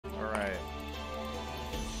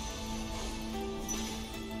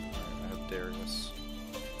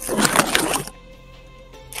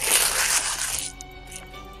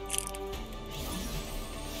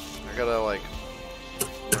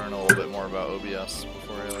OBS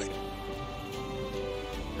before I like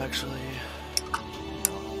actually.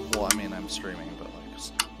 No. Well, I mean I'm streaming, but like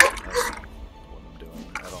that's what I'm doing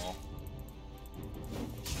at all.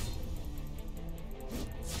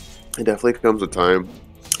 It definitely comes a time.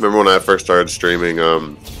 Remember when I first started streaming?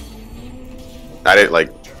 I didn't like,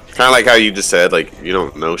 kind of like how you just said, like you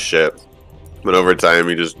don't know shit, but over time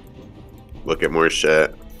you just look at more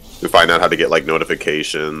shit. You find out how to get like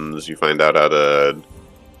notifications. You find out how to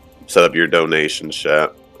set up your donation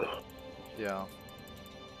shit. Yeah.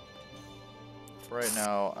 For right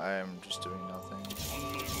now, I'm just doing nothing.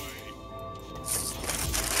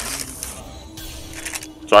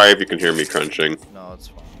 Sorry if you can hear me crunching. No, it's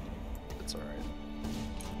fine. It's alright.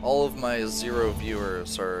 All of my 0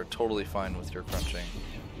 viewers are totally fine with your crunching.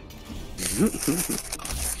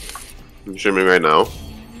 You streaming right now?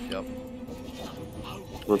 Yep.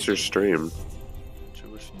 What's your stream?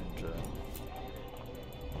 Jewish Ninja.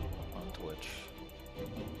 On Twitch.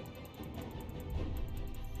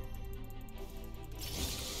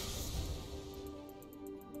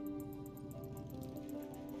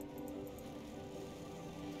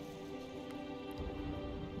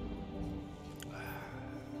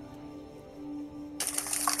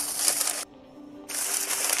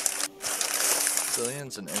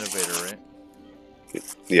 Zillion's an innovator, right?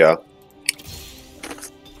 Yeah.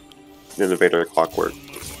 Innovator Clockwork. There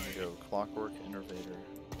you go. Clockwork Innovator.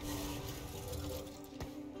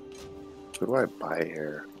 What do I buy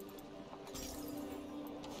here?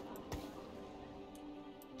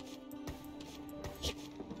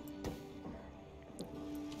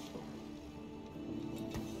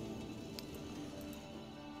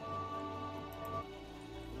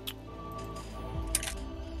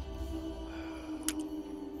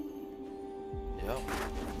 Yep.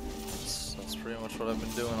 That's pretty much what I've been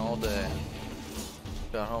doing all day.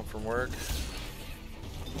 Got home from work.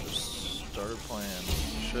 Just started playing.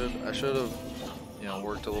 I should have, you know,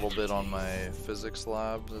 worked a little bit on my physics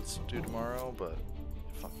lab that's due tomorrow, but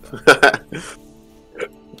fuck that.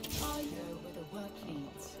 I know where the work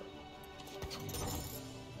leads.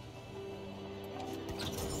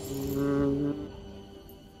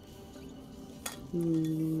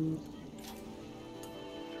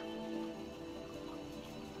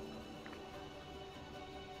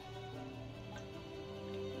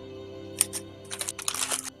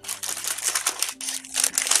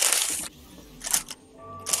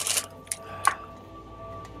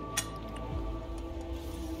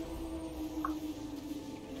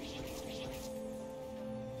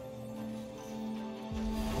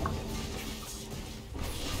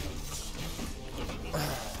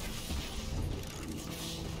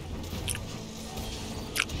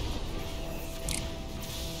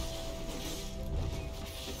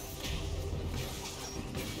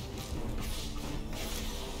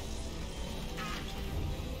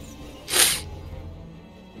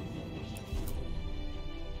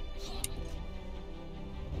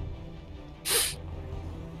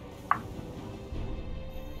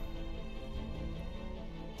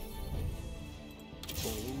 All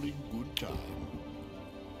in good time.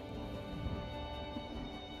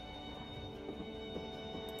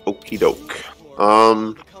 Okie doke.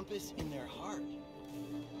 Compass in their heart.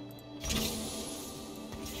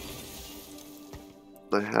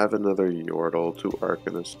 I have another Yordle, 2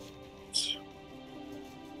 Arcanists.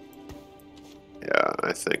 Yeah,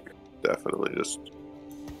 I think definitely just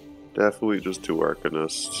 2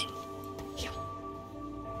 Arcanists.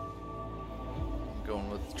 I'm going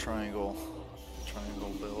with the triangle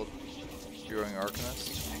build. You're going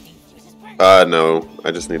Arcanist? No,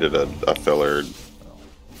 I just needed a filler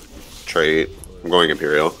trait. I'm going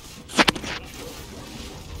Imperial.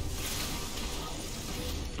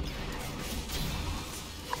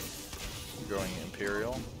 You're going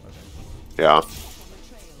Imperial? Okay. Yeah.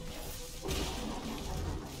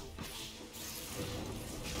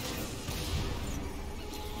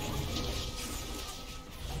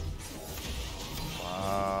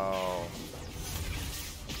 Wow.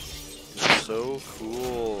 You're so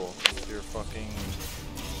cool. Your fucking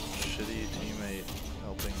shitty teammate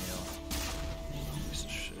helping you. Piece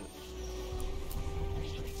of shit.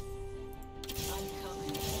 I'm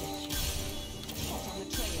coming to get you. Hot on the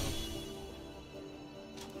trail.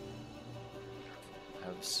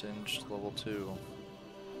 Have Singed level 2.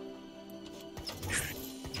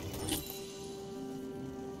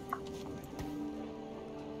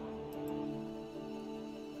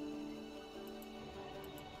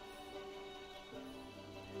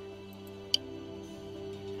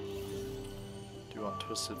 Do you want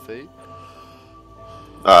Twisted Fate?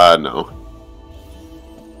 No.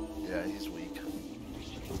 Yeah, he's weak.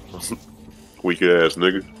 Weak ass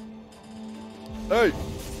nigga. Hey!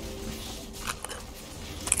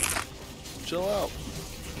 Chill out.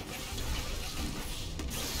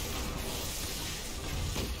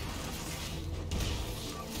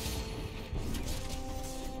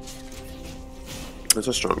 It's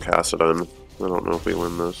a strong Cassidon. I don't know if we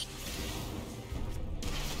win this.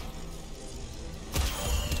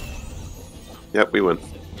 Yep, we win.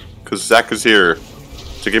 Because Zach is here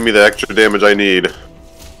to give me the extra damage I need.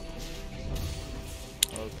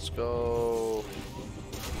 Let's go.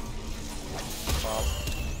 Pop.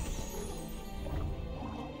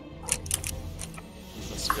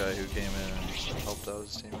 That's the guy who came in and helped out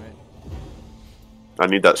his teammate. I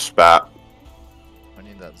need that spat. I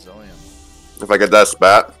need that Zillion. If I get that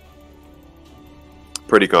spat,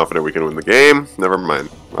 pretty confident we can win the game. Never mind.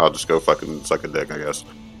 I'll just go fucking suck a dick, I guess.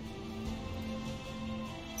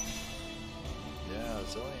 Yeah,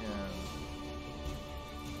 Zillion.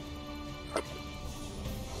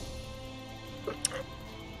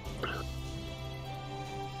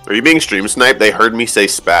 Are you being stream sniped? They heard me say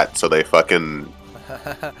spat, so they fucking...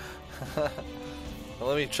 Well,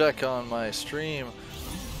 let me check on my stream.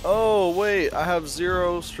 Oh, wait, I have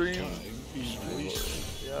 0 stream.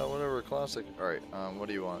 Yeah, whatever, classic. Alright, what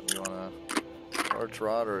do you want? You want a large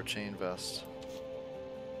rod or a chain vest?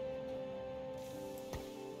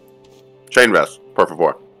 Chain vest, per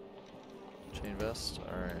favor. Chain vest?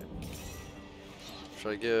 Alright.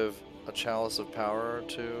 Should I give a chalice of power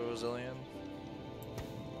to Zillion?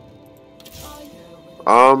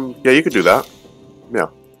 Yeah, you could do that. Yeah.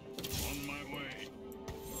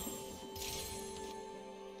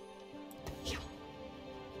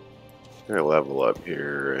 I'm gonna level up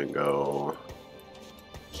here and go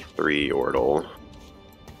 3 Yordle.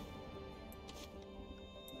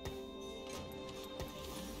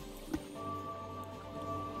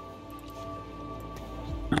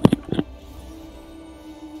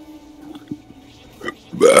 Do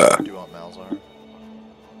you want Malzar?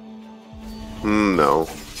 No.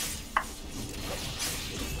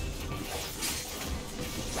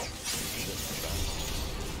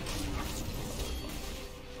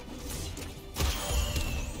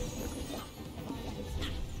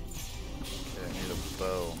 Okay, I need a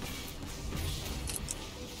bow.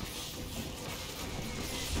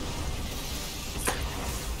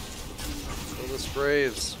 Kill the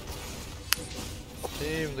Graves.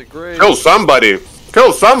 Team, the Graves. Kill somebody!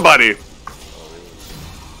 Kill somebody!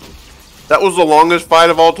 That was the longest fight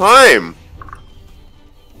of all time!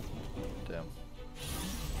 Damn.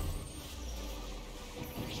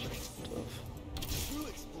 True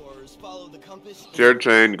explorers follow the compass. Tier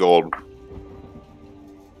chain, gold.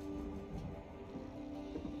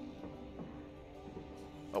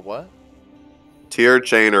 A what? Tier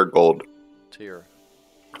chain or gold. Tier.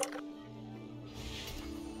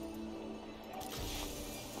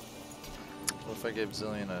 What if I gave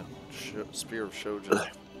Zillion a spear of Shojin?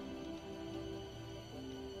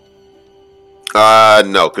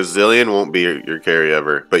 No, because Zillion won't be your carry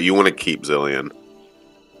ever. But you want to keep Zillion.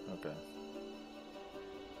 Okay.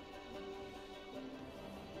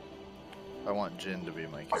 I want Jin to be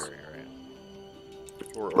my carry, right?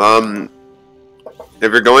 Or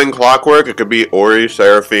If you're going Clockwork, it could be Ori,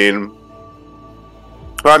 Seraphine.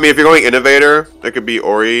 Well, I mean, if you're going Innovator, it could be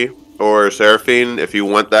Ori or Seraphine. If you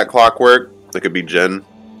want that Clockwork, it could be Jin.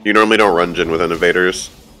 You normally don't run Jin with Innovators.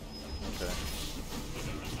 Okay.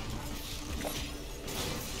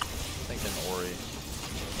 Thinking Ori.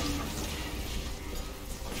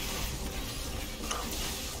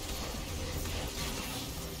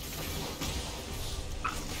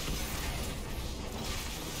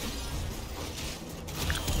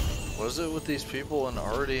 What is it with these people and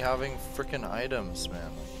already having freaking items,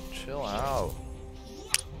 man? Like, chill out.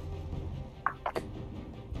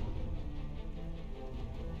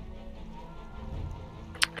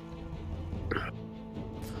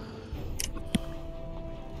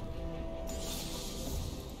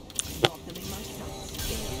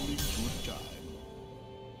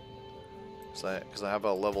 Because I have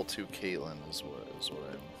a level 2 Caitlyn is what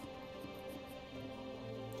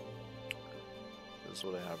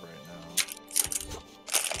I have right now.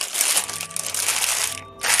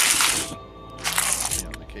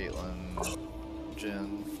 Yeah, the Caitlyn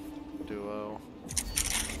Jin duo.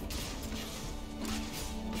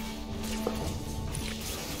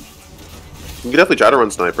 You can definitely try to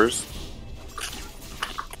run snipers.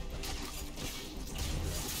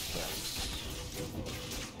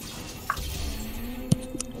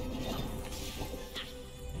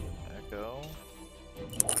 Echo.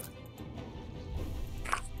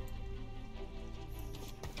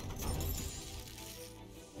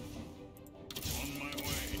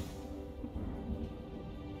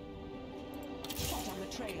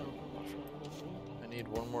 trail. I need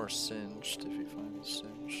one more singed if you find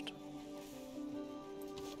singed.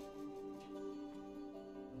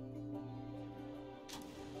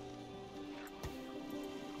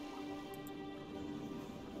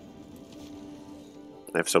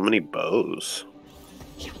 I have so many bows.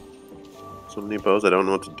 So many bows I don't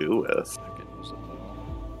know what to do with. I could use a bow.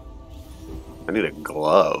 I need a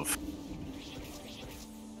glove.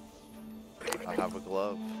 I have a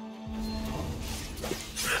glove.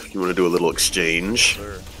 You want to do a little exchange?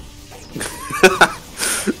 Sure.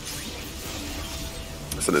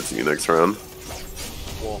 Send it to you next round.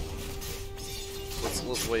 Well,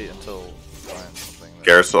 let's wait until we find something. that-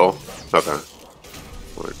 Garrisol. Okay.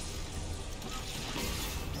 Wait.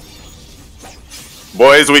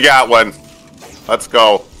 Boys, we got one. Let's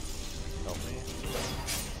go. Help me.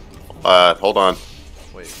 Hold on.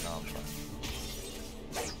 Wait, no, I'm fine.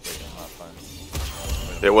 Wait, I'm not fine.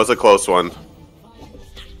 It was a close one.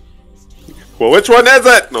 Well, which one is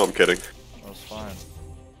it? No, I'm kidding. That was fine.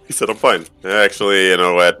 He said I'm fine. Actually, you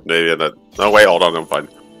know what? Maybe not. No, wait, hold on. I'm fine.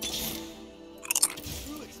 True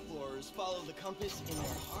explorers follow the compass in their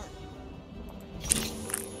heart.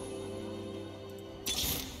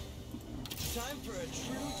 Time for a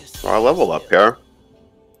true I'll level up here.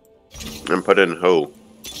 And put in who?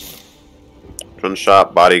 Twin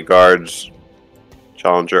shot, bodyguards,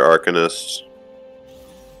 challenger, arcanist.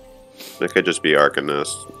 It could just be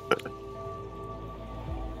arcanist.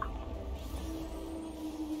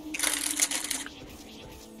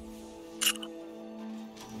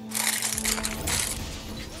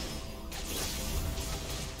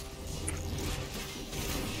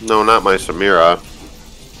 No, not my Samira.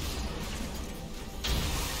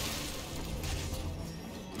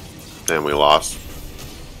 And we lost.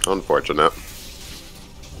 Unfortunate.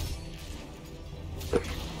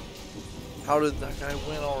 How did that guy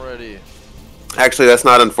win already? Actually, that's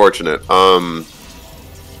not unfortunate. Did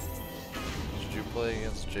you play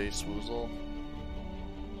against Jay Swoozle?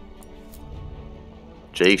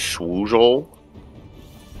 Jay Schwoozle?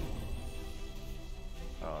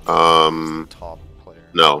 Oh, no, he's the top player.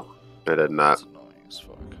 No, I did not. That's annoying as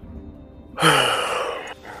fuck.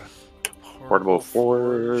 Portable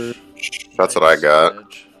forge. That's what I got.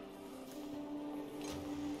 Edge.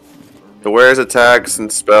 The wears attacks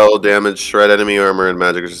and spell damage, shred enemy armor, and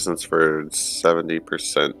magic resistance for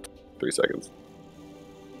 70%. 3 seconds.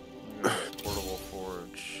 Portable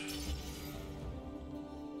forge.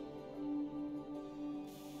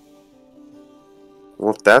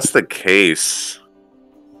 Well, if that's the case,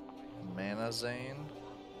 Mana Zane.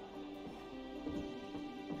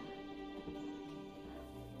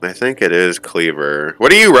 I think it is Cleaver.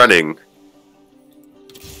 What are you running?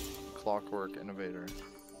 Clockwork Innovator.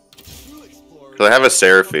 true explorers. Because I have a follow the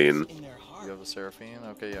Seraphine. compass in their heart. You have a Seraphine?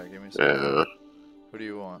 Okay, yeah, give me some. Yeah, Who do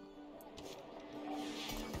you want?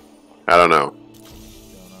 I don't know.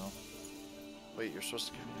 You don't know. Wait, you're supposed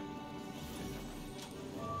to give me.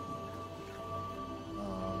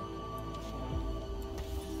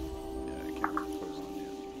 Yeah, I can't put poison on you.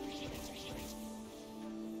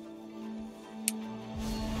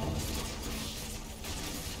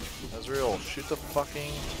 Ezreal, shoot the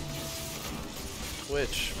fucking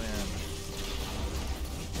Twitch, man.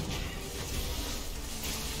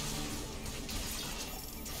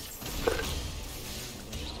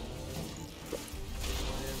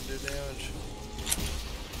 Didn't do damage.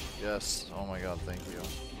 Yes. Oh my god, thank you.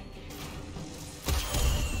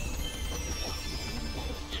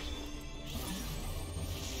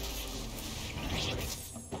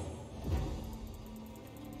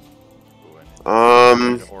 Ooh, I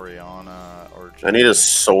need Oriana or I need a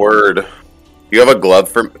sword. You have a glove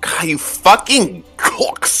for me? God, you fucking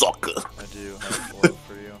cocksucker. I do have a glove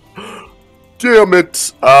for you. Damn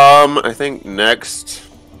it. I think next.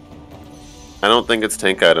 I don't think it's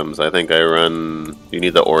tank items. I think I run. You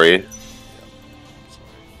need the Ori.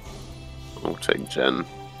 I'll take Jen.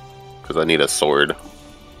 Because I need a sword.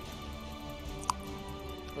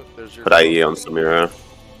 Look, there's your Put IE on Samira.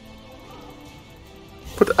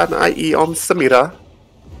 Put an IE on Samira.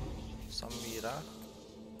 Samira.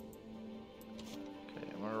 Okay,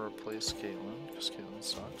 I'm gonna replace Caitlyn because Caitlyn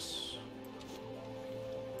sucks.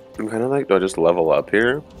 I'm kind of like, do I just level up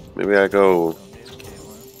here? Maybe I go. I don't need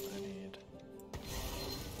Caitlyn. I need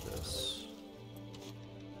this.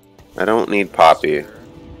 I don't need Poppy. Here.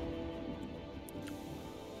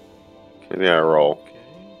 Maybe I roll.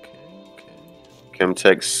 Okay. Kim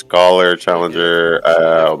takes Scholar, Challenger, Be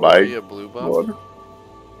bye. a blue buff.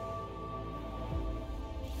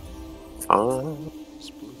 Is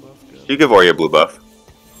blue buff good? You give Ori a blue buff.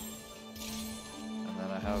 And then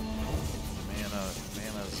I have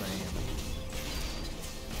mana Zane.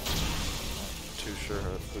 too sure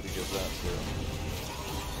who to give that to.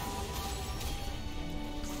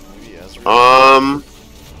 Maybe Ezreal. And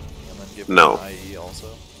then give him No. an IE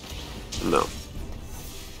also. No.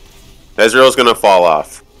 Ezreal's gonna fall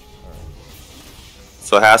off.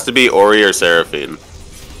 So it has to be Ori or Seraphine.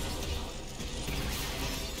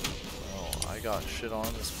 Oh, I got shit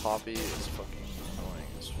on. This Poppy is fucking annoying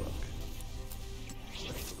as fuck.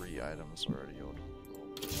 3 items already.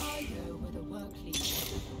 I know where the work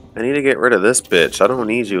leads. I need to get rid of this bitch. I don't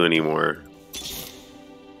need you anymore.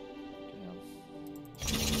 Damn.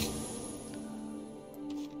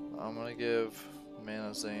 I'm gonna give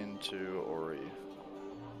Mana Zane to Ori.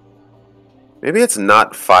 Maybe it's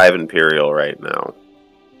not 5 Imperial right now.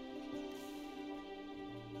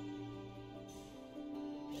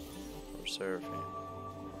 Or Seraphine.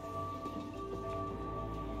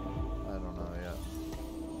 I don't know yet.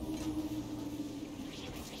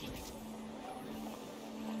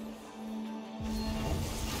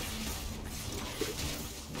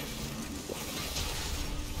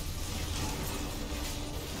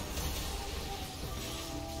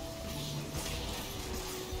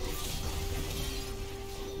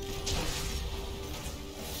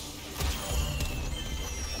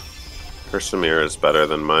 Her Samira is better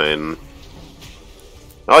than mine.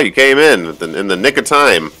 Oh, you came in the nick of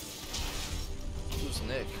time. Who's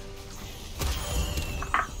Nick?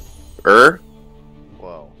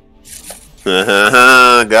 Whoa.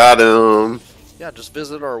 Got him. Yeah, just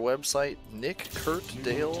visit our website,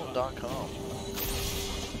 nickkurtdale.com.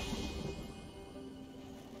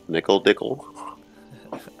 Nickel dickle.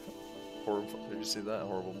 Horrible. Did you see that?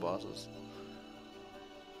 Horrible bosses.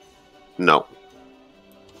 No.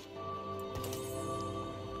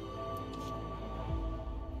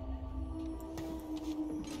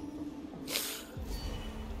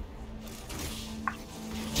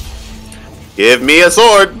 Give me a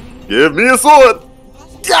sword! Give me a sword!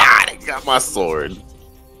 God, I got my sword.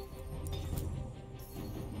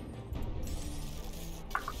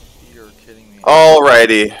 You're kidding me.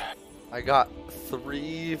 Alrighty. I got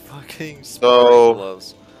 3 fucking spirit So-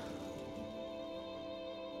 gloves.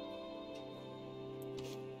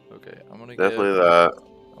 Okay, Definitely that.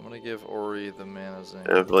 I'm gonna give Ori the Mana Zane.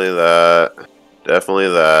 Definitely that. Definitely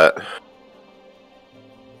that.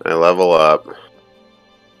 I level up.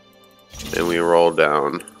 And we roll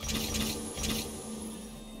down.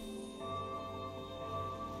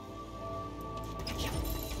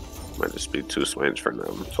 Might just be 2 swings for now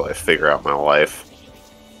until I figure out my life.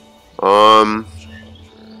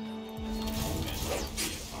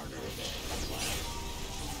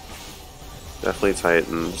 Definitely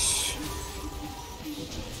Titans.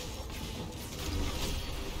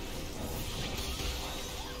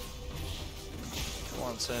 Come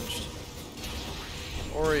on, Singed.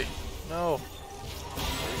 Ori, no.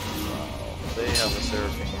 Oh, they have a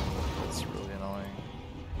Seraphine. That's really annoying.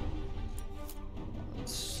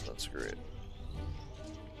 That's great.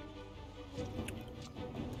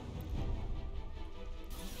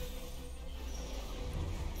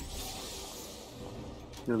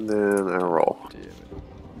 And then I roll. Damn it.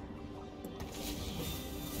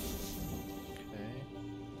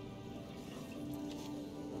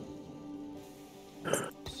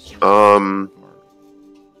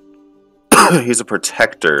 Okay. He's a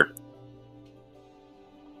protector.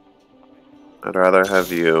 I'd rather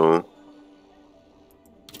have you.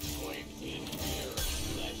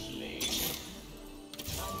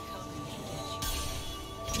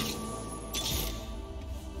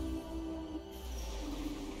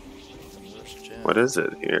 What is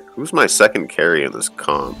it here? Who's my second carry in this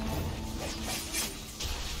comp?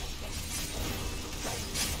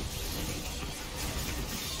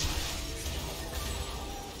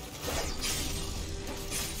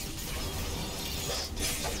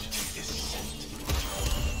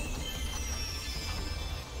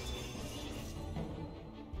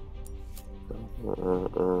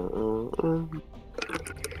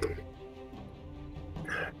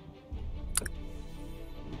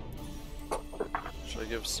 Should I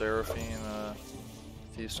give Seraphine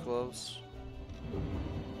Thief's Gloves?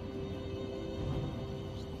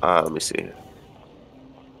 Let me see.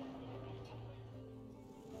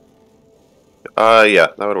 Yeah,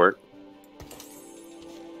 that would work.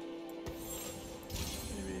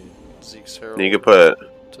 Maybe Zeke's Herald. You could put.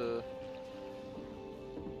 To...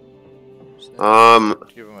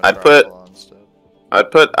 Give him a I'd put. Triathlon instead.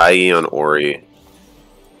 I'd put IE on Ori.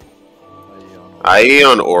 IE IE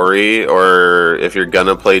on Ori, or if you're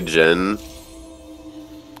gonna play Jhin,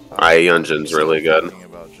 IE on Jin's really good. Thinking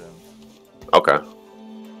about Jhin. Okay. I'm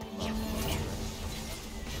not sure.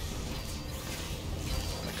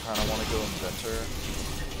 I kind of want to go Inventor.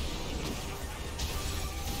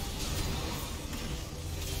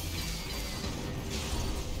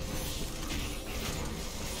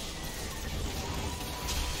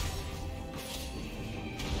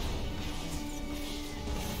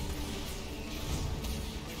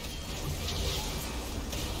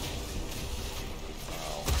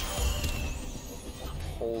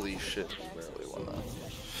 Holy shit, we barely won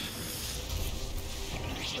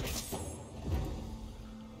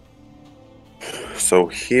that. So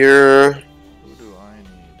here, Who do I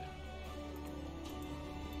need?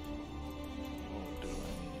 What do I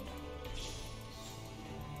need?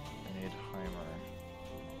 I need Heimer.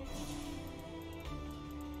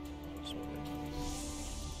 That's what I need.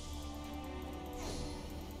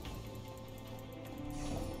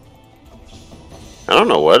 I don't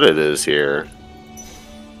know what it is here.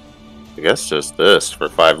 I guess just this for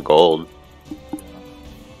 5 gold.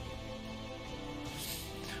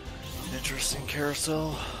 Interesting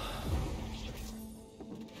carousel.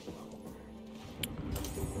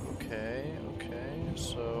 Okay,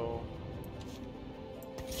 so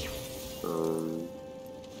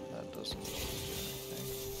that doesn't do anything.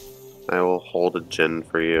 I will hold a gin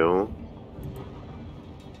for you.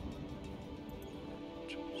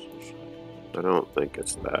 I don't think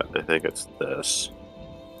it's that. I think it's this.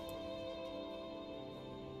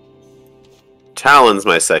 Talon's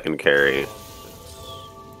my second carry. I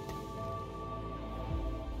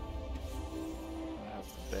have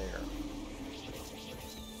the bear.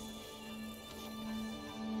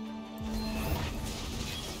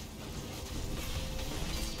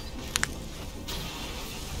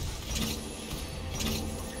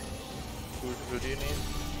 Who do you need?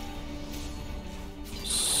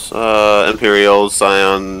 Imperial,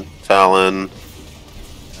 Scion, Talon,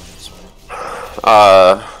 This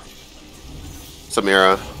one.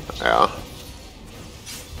 Samira. Yeah.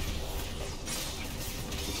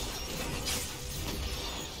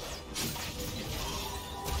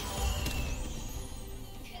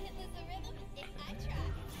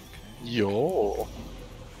 Yo.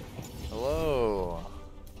 Hello.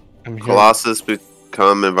 I'm here. Colossus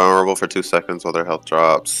become invulnerable for 2 seconds while their health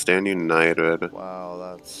drops. Stand united. Wow,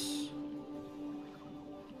 that's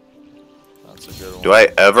a good one. Do I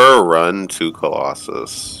ever run to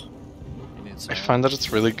Colossus? You need I some? find that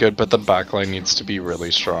it's really good, but the backline needs to be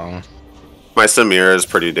really strong. My Samira is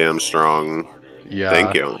pretty damn strong. Yeah.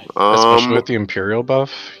 Thank you. Especially with the Imperial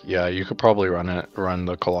buff. Yeah, you could probably run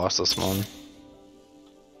the Colossus one.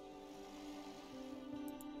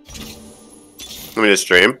 Let me just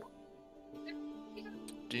stream.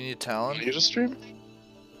 Do you need Talon? Can you just stream?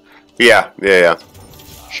 Yeah.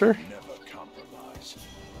 Sure.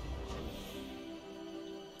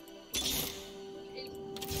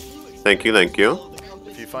 Thank you.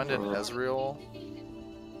 If you find an Ezreal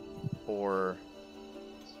or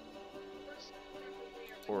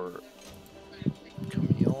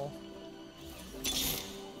Camille,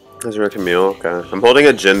 Is there a Camille? Okay. I'm holding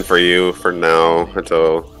a gin for you for now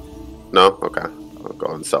until... No? Okay. I'll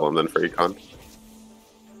go and sell them then for econ.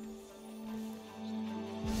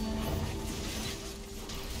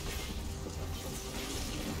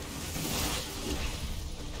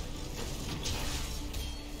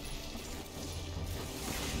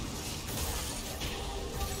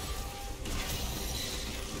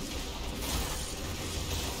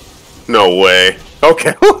 No way.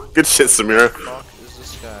 Okay. Good shit, Samira. fuck is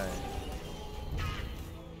this guy?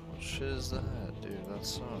 What shit is that, dude?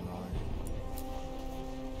 That's so annoying.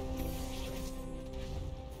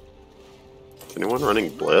 Is anyone running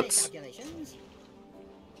Blitz?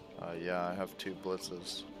 Yeah, I have 2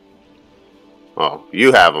 blitzes. Oh,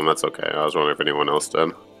 you have them. That's okay. I was wondering if anyone else did.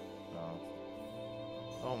 No.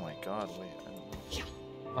 Oh my god, wait. I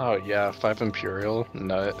don't know. Oh yeah, 5 Imperial.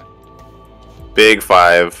 Nut. Big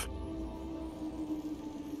 5.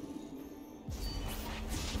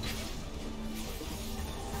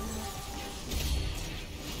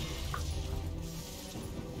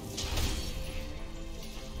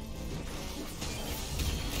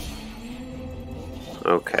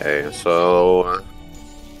 Okay, so...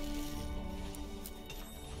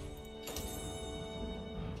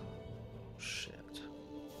 Shit.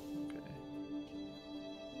 Okay.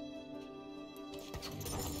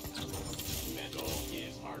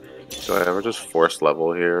 Do I ever just force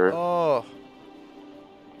level here? Oh!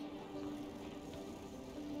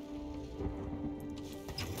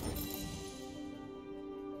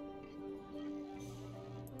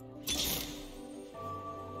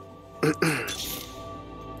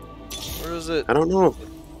 Where is it? I don't know.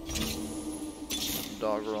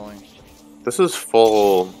 Dog rolling. This is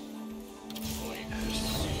full...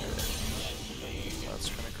 That's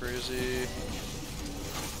kind of crazy.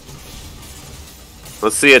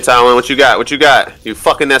 Let's see it, Talon. What you got? What you got? You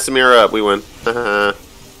fucking Nesamir up. We win.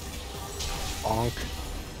 Bonk.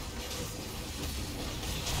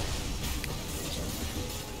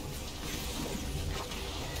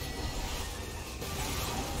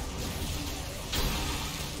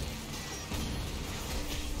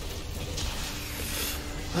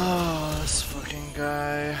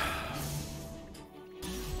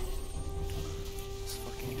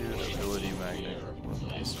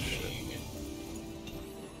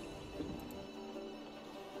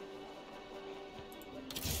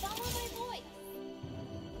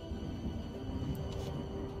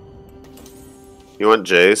 You want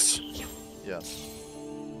Jace? Yes.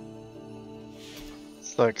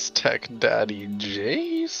 Sex Tech Daddy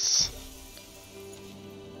Jace?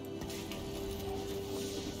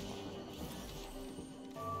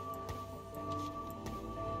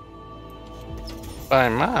 By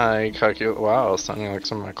my calculate, wow, sounding like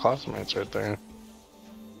some of my classmates right there.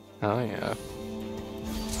 Hell yeah.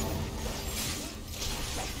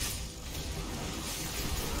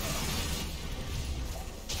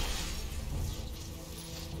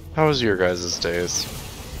 How was your guys' days?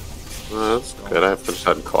 That's good. I just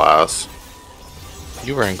had class.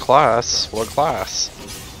 You were in class. What class?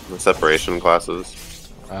 The separation classes.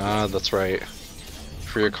 Ah, that's right.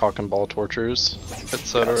 For your cock and ball tortures,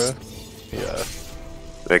 etc. Yeah.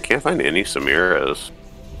 I can't find any Samiras.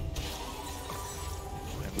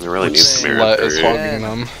 I really need Which Samira slut is 3. hogging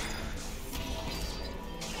them?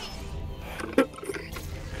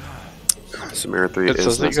 Samira 3 It is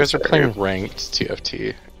says that you guys are necessary. playing ranked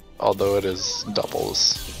TFT, although it is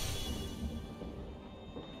doubles.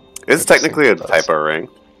 It's It technically a seems it does. typo rank.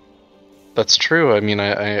 That's true. I mean,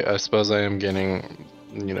 I suppose I am getting,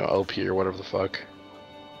 you know, LP or whatever the fuck.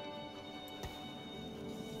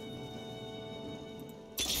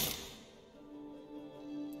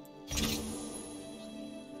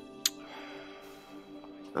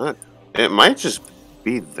 It might just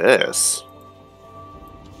be this.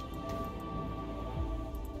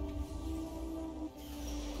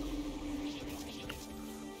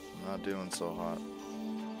 I'm not doing so hot.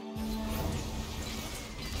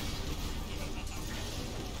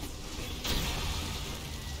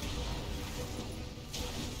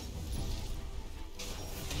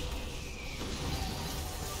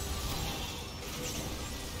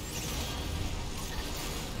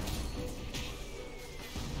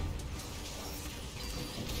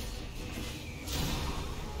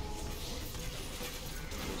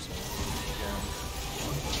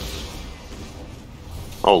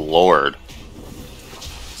 Oh lord.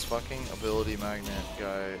 This fucking ability magnet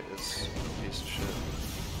guy is a piece of shit.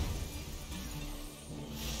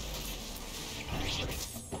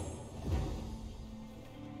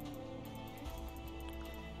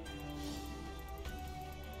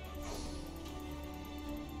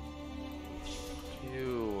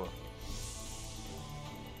 You.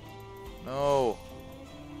 No.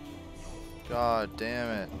 God damn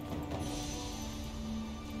it.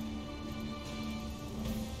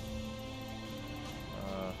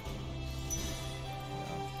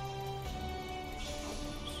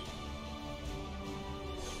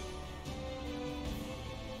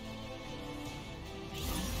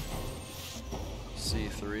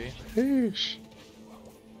 C3. Sheesh.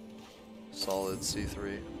 Solid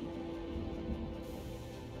C3.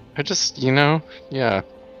 I just, you know, yeah.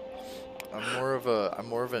 I'm more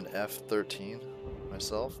of an F13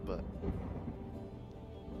 myself, but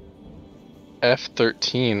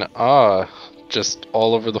F13. Ah, just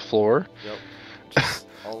all over the floor. yep. Just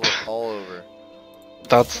all over.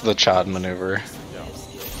 That's the Chad maneuver. Yeah.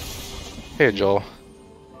 Hey, Joel.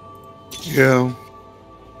 Yo,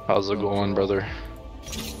 How's it going, brother?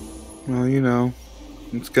 well, you know,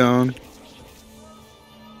 it's gone.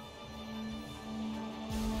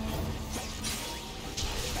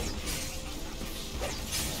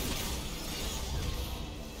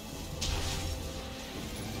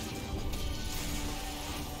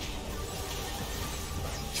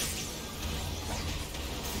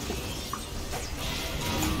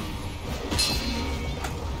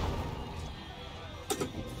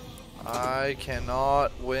 I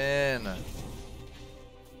cannot win.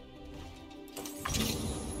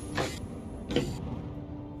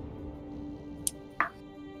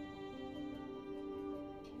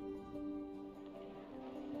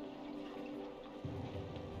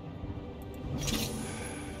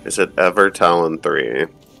 Is it ever Talon 3?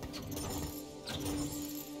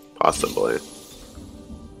 Possibly.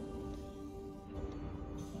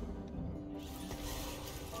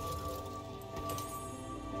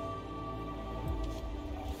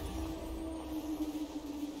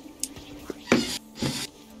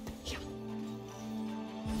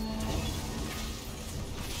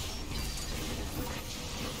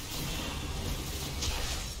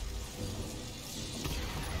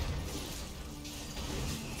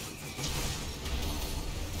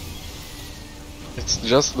 It's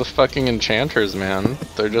just the fucking enchanters, man.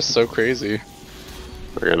 They're just so crazy.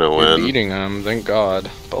 We're gonna We're win. beating them, thank God.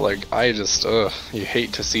 But like, I just, you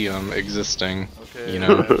hate to see them existing. Okay. You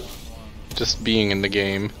know, I won. just being in the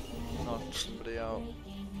game. Knock somebody out.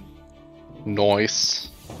 Noise.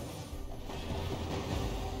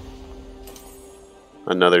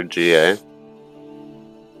 Another GA.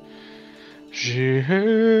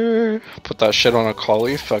 Put that shit on a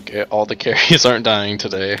collie. Fuck it. All the carries aren't dying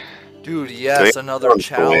today. Dude, yes, another I'm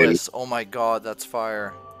chalice. Oh my god, that's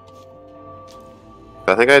fire.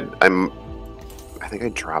 I think I think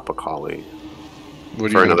I'd drop a collie What are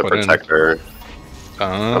for you another gonna put protector.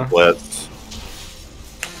 A blitz.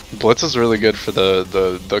 Blitz is really good for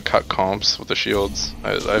the cut comps with the shields.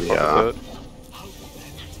 I fuck with it.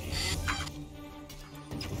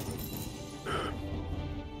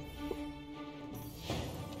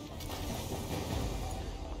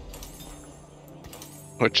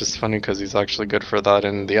 Which is funny because he's actually good for that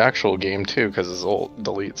in the actual game too, because his ult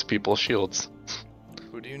deletes people's shields.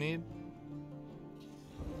 Who do you need?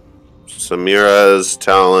 Samira's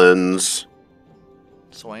Talons.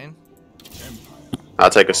 Swain?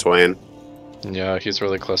 I'll take a Swain. Yeah, he's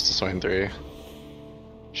really close to Swain 3.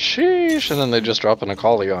 Sheesh, and then they just drop an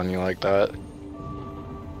Akali on you like that.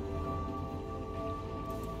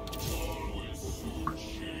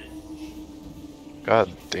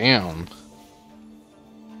 God damn.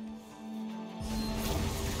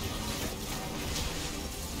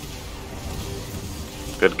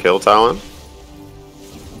 Good kill, Talon.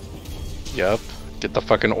 Yep. Get the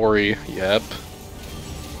fucking Ori. Yep.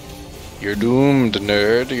 You're doomed,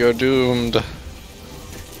 nerd. You're doomed.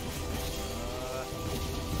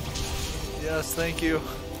 Yes, thank you.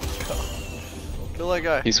 Kill that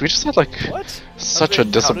guy. We just had like What? such How a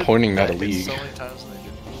did disappointing that meta hit league. So many times and they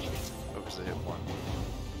didn't. Oh, because they hit one.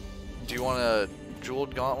 Do you want a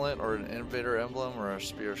jeweled gauntlet or an innovator emblem or a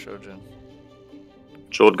spear shojin?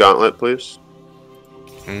 Jeweled Gauntlet, please.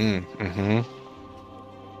 Mm-hmm.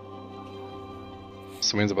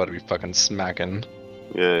 Someone's about to be fucking smacking.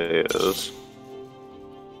 Yeah, it is.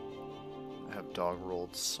 I have dog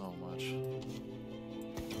rolled so much.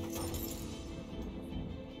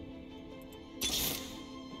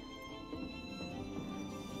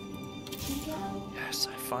 Yes,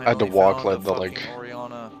 I finally had to walk found like a the, fucking like-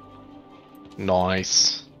 Oriana.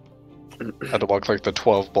 Nice. I had to walk like the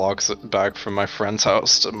 12 blocks back from my friend's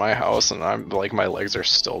house to my house, and I'm like, my legs are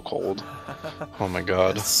still cold. Oh my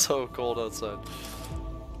god. It's so cold outside.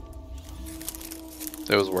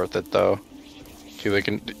 It was worth it though. Okay, they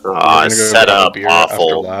can. Aw, setup beer after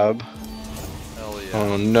awful. lab. Hell yeah.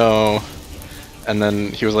 Oh no. And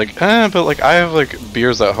then he was like, but like I have like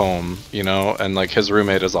beers at home, you know, and like his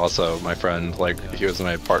roommate is also my friend, like he was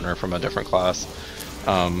my partner from a different class.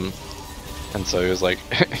 And so he was like,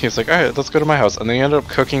 alright, let's go to my house. And then he ended up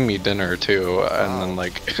cooking me dinner too, and then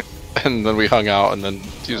like, and then we hung out, and then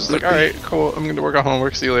he was like, alright, cool, I'm gonna work on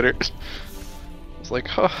homework, see you later. I was like,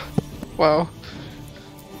 oh, wow.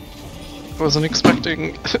 I wasn't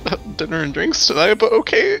expecting dinner and drinks tonight, but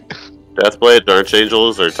okay. Deathblade,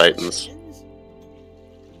 Archangels, or Titans?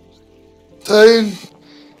 Titan.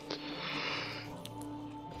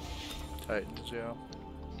 Titans, yeah.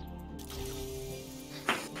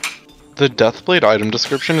 The Deathblade item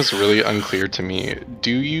description is really unclear to me.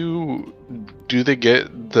 Do they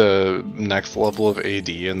get the next level of AD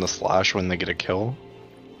in the slash when they get a kill?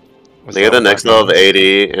 They get the next level of AD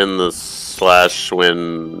in the slash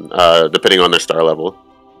when, depending on their star level.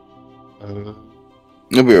 I'll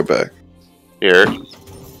be right back. Here.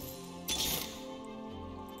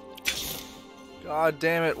 God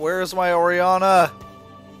damn it, where's my Oriana?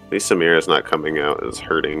 At least Samira's not coming out is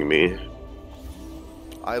hurting me.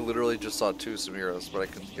 I literally just saw 2 Samiras, but I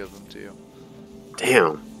couldn't give them to you.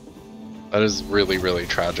 Damn. That is really, really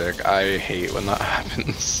tragic. I hate when that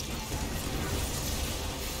happens.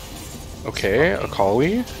 Okay,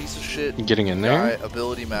 Akali Piece of shit. getting in there. Guy,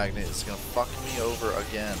 ability magnet is gonna fuck me over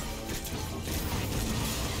again.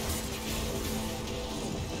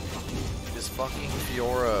 This fucking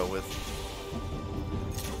Fiora with.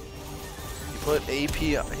 He put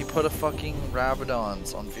AP. He put a fucking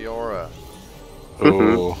Rabadons on Fiora.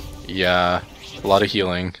 Oh, yeah. A lot of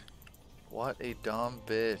healing. What a dumb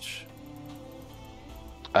bitch.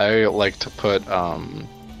 I like to put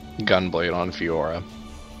Gunblade on Fiora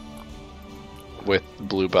with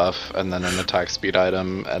blue buff and then an attack speed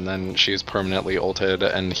item, and then she's permanently ulted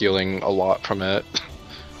and healing a lot from it.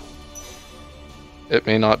 It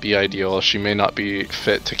may not be ideal, she may not be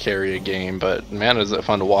fit to carry a game, but man is it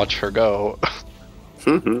fun to watch her go.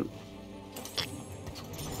 I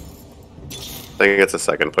think it's a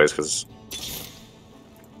second place because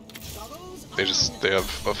they have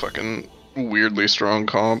a fucking weirdly strong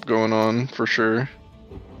comp going on for sure.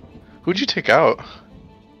 Who'd you take out?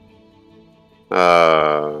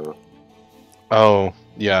 Oh,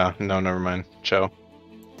 yeah, no, never mind. Cho.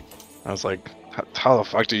 I was like, how the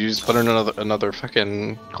fuck did you just put in another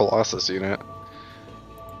fucking Colossus unit?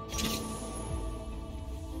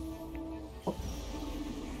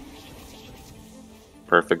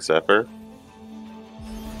 perfect Zephyr.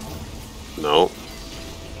 No,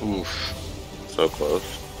 Oof. so close.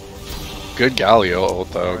 Good Galio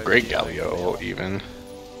ult though. Alright, Great yeah, Galio yeah. ult even.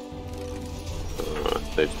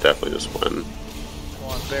 They definitely just win. Come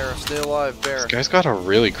on, Bear. Stay alive, Bear. This guy's got a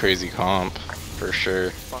really crazy comp, for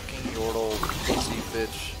sure. Fucking Yordle, PC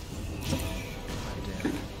bitch.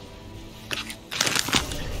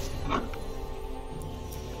 God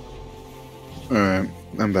damn. Alright,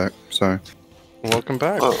 I'm back. Sorry. Welcome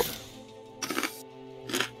back. Oh,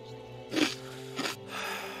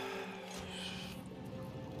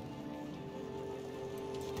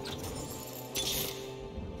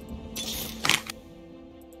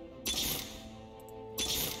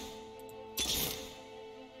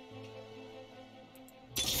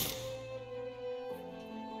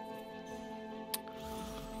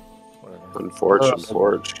 Whatever. unfortunate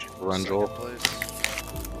Forge. Rundle. Second place.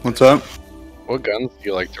 What's up? What guns do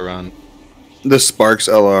you like to run? The Sparks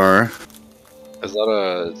LR. Is that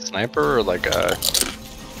a sniper or like a...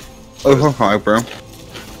 Oh, hi, bro.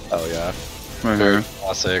 Oh yeah. Right Very here.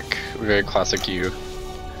 very classic you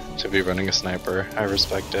to be running a sniper. I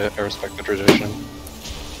respect it. I respect the tradition.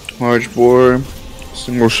 Large bore,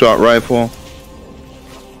 single shot rifle.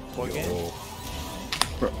 What game?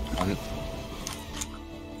 Hunt.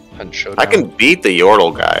 Hunt showdown. I can beat the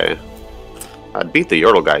Yordle guy. I'd beat the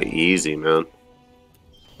Yordle guy easy, man.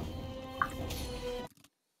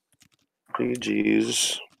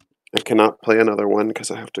 GG's. I cannot play another one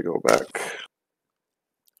because I have to go back.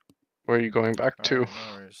 Where are you going back to? Alright,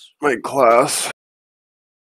 no worries. My class.